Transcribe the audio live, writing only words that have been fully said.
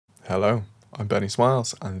Hello, I'm Benny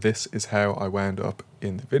Smiles, and this is how I wound up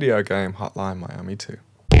in the video game Hotline Miami 2.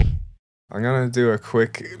 I'm gonna do a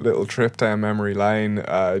quick little trip down memory lane,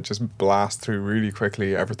 just blast through really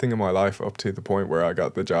quickly everything in my life up to the point where I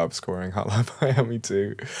got the job scoring Hotline Miami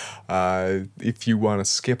 2. If you want to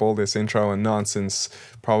skip all this intro and nonsense,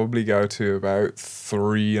 probably go to about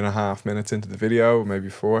 3.5 minutes into the video, maybe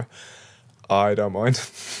 4. I don't mind.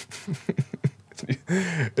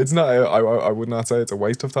 It's not, I would not say it's a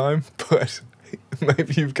waste of time, but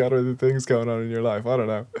maybe you've got other things going on in your life. I don't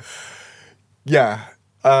know. Yeah,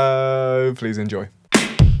 please enjoy.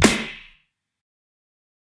 Yeah,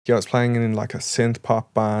 I was playing in like a synth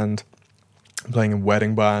pop band, playing in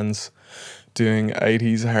wedding bands, doing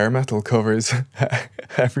 80s hair metal covers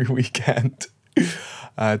every weekend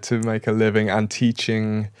to make a living, and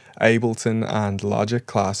teaching Ableton and Logic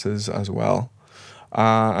classes as well.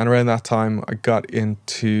 And around that time, I just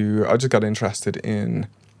got interested in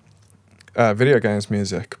video games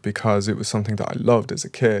music because it was something that I loved as a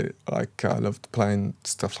kid. Like, I loved playing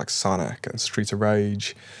stuff like Sonic and Streets of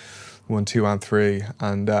Rage 1, 2, and 3,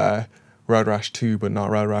 and Road Rash 2, but not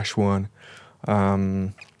Road Rash 1.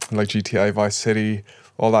 Like GTA Vice City,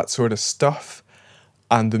 all that sort of stuff.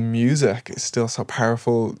 And the music is still so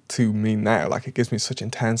powerful to me now. Like, it gives me such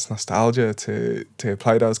intense nostalgia to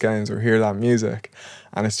play those games or hear that music.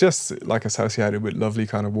 And it's just like associated with lovely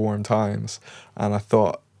kind of warm times. And I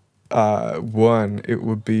thought, one, it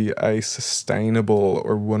would be a sustainable,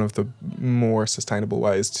 or one of the more sustainable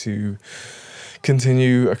ways to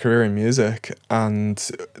continue a career in music. And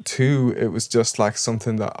two, it was just like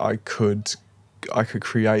something that I could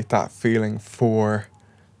create that feeling for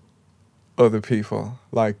other people,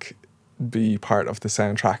 like be part of the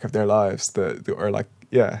soundtrack of their lives,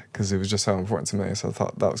 because it was just so important to me. So I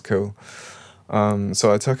thought that was cool.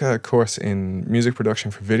 So I took a course in music production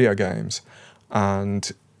for video games,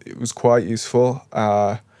 and it was quite useful.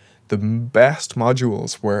 The best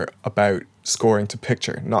modules were about scoring to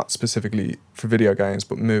picture, not specifically for video games,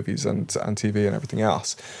 but movies and TV and everything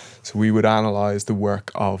else. So we would analyze the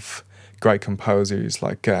work of great composers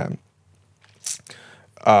like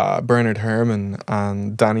Bernard Herrmann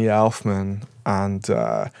and Danny Elfman and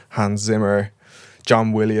Hans Zimmer,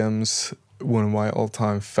 John Williams, one of my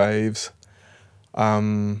all-time faves,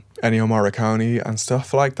 Ennio Morricone and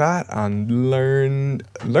stuff like that, and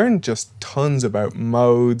learn just tons about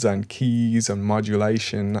modes and keys and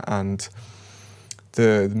modulation and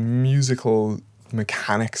the musical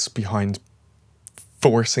mechanics behind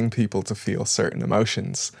forcing people to feel certain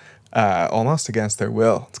emotions, almost against their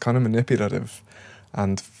will. It's kind of manipulative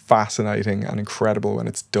and fascinating and incredible when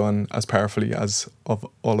it's done as powerfully as of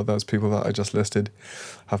all of those people that I just listed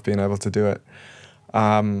have been able to do it.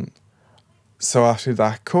 So after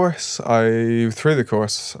that course, through the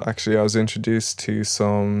course, actually, I was introduced to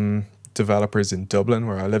some developers in Dublin,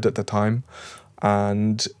 where I lived at the time,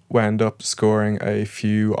 and wound up scoring a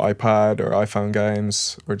few iPad or iPhone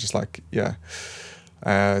games, or just like,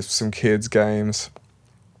 some kids games.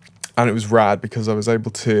 And it was rad because I was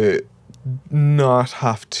able to not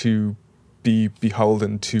have to be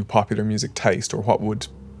beholden to popular music taste or what would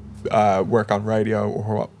work on radio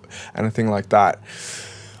or anything like that,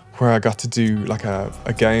 where I got to do like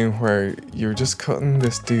a game where you're just cutting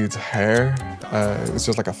this dude's hair. It was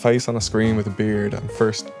just like a face on a screen with a beard, and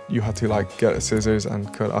first you had to like get a scissors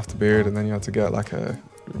and cut off the beard, and then you had to get like a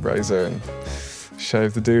razor and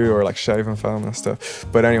shave the dude, or like shaving foam and stuff.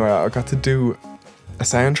 But anyway, I got to do a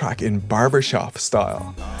soundtrack in barbershop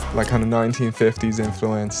style, like kind of 1950s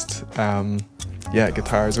influenced,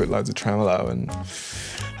 guitars with loads of tremolo, and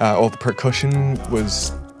all the percussion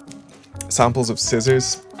was samples of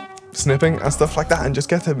scissors snipping and stuff like that, and just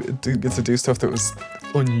get to do stuff that was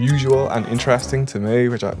unusual and interesting to me,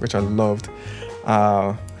 which I loved.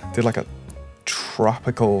 Did like a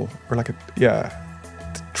tropical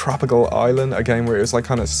island, a game where it was like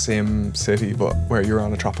kind of Sim City, but where you're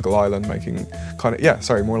on a tropical island making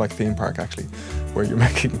more like theme park actually, where you're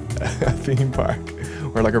making a theme park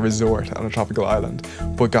or like a resort on a tropical island,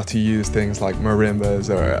 but got to use things like marimbas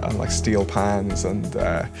and like steel pans and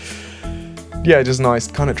just nice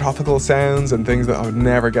kind of tropical sounds and things that I would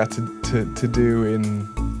never get to do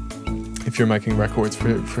if you're making records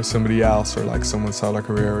for somebody else, or like someone's solo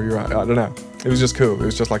career, or I don't know. It was just cool. It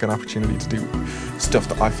was just like an opportunity to do stuff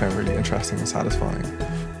that I found really interesting and satisfying.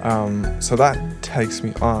 So that takes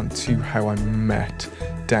me on to how I met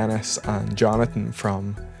Dennis and Jonathan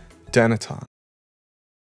from Denaton.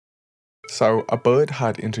 So a bud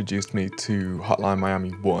had introduced me to Hotline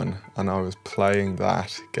Miami 1, and I was playing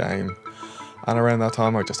that game. And around that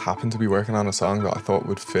time, I just happened to be working on a song that I thought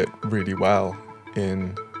would fit really well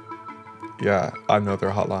in yeah, another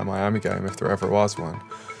Hotline Miami game if there ever was one.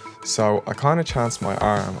 So I kind of chanced my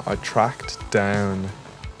arm. I tracked down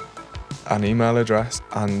an email address,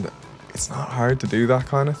 and it's not hard to do that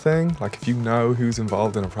kind of thing. Like, if you know who's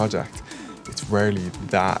involved in a project, it's rarely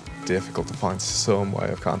that difficult to find some way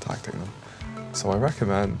of contacting them. So I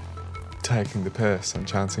recommend taking the piss and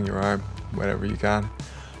chancing your arm whenever you can.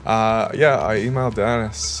 Yeah, I emailed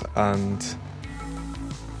Dennis, and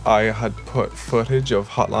I had put footage of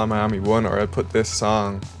Hotline Miami 1, or I put this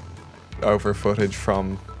song over footage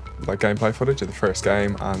from like gameplay footage of the first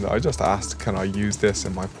game, and I just asked, can I use this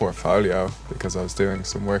in my portfolio, because I was doing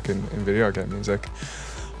some work in video game music.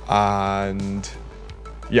 And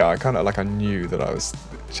yeah, I kind of like, I knew that I was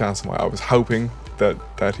chancing I was hoping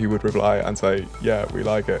that he would reply and say, yeah, we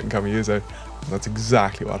like it and can we use it. And that's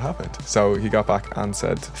exactly what happened. So he got back and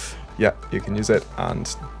said, yeah, you can use it,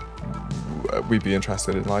 and we'd be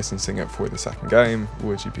interested in licensing it for the second game.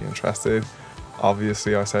 Would you be interested?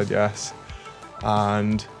 Obviously I said yes.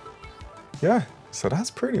 And yeah, so that's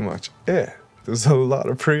pretty much it. There's a lot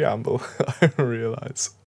of preamble, I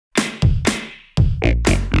realise.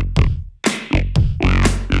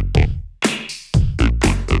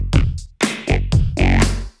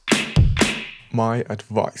 My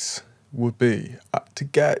advice would be to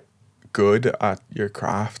get good at your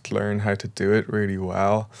craft, learn how to do it really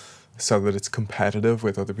well, so that it's competitive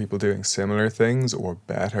with other people doing similar things, or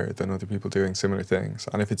better than other people doing similar things.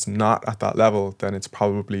 And if it's not at that level, then it's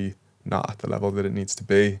probably not at the level that it needs to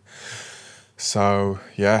be. So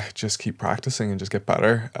yeah, just keep practicing and just get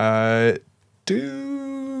better.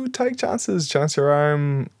 Do take chances, chance your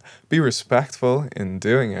arm, be respectful in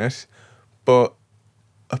doing it, but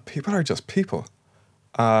people are just people.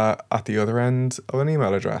 At the other end of an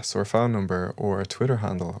email address or a phone number or a Twitter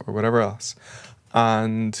handle or whatever else.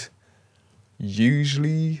 And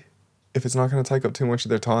usually, if it's not going to take up too much of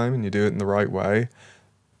their time and you do it in the right way,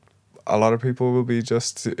 a lot of people will be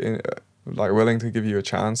just like willing to give you a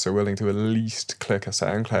chance, or willing to at least click a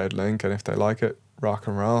SoundCloud link, and if they like it, rock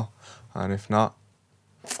and roll. And if not,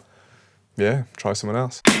 yeah, try someone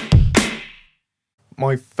else.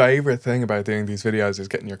 My favourite thing about doing these videos is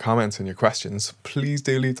getting your comments and your questions. Please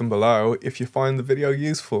do leave them below. If you find the video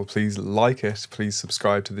useful, please like it, please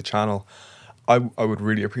subscribe to the channel. I would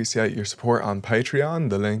really appreciate your support on Patreon.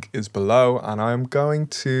 The link is below, and I'm going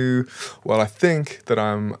to, well, I think that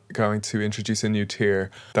I'm going to introduce a new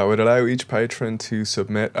tier that would allow each patron to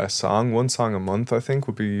submit a song. One song a month, I think,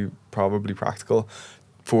 would be probably practical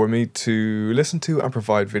for me to listen to and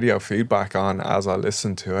provide video feedback on as I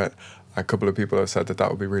listen to it. A couple of people have said that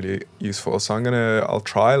would be really useful, so I'll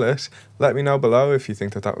trial it. Let me know below if you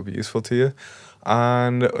think that would be useful to you.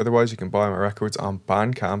 And otherwise, you can buy my records on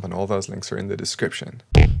Bandcamp, and all those links are in the description.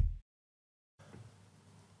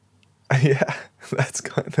 Yeah, that's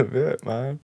kind of it, man.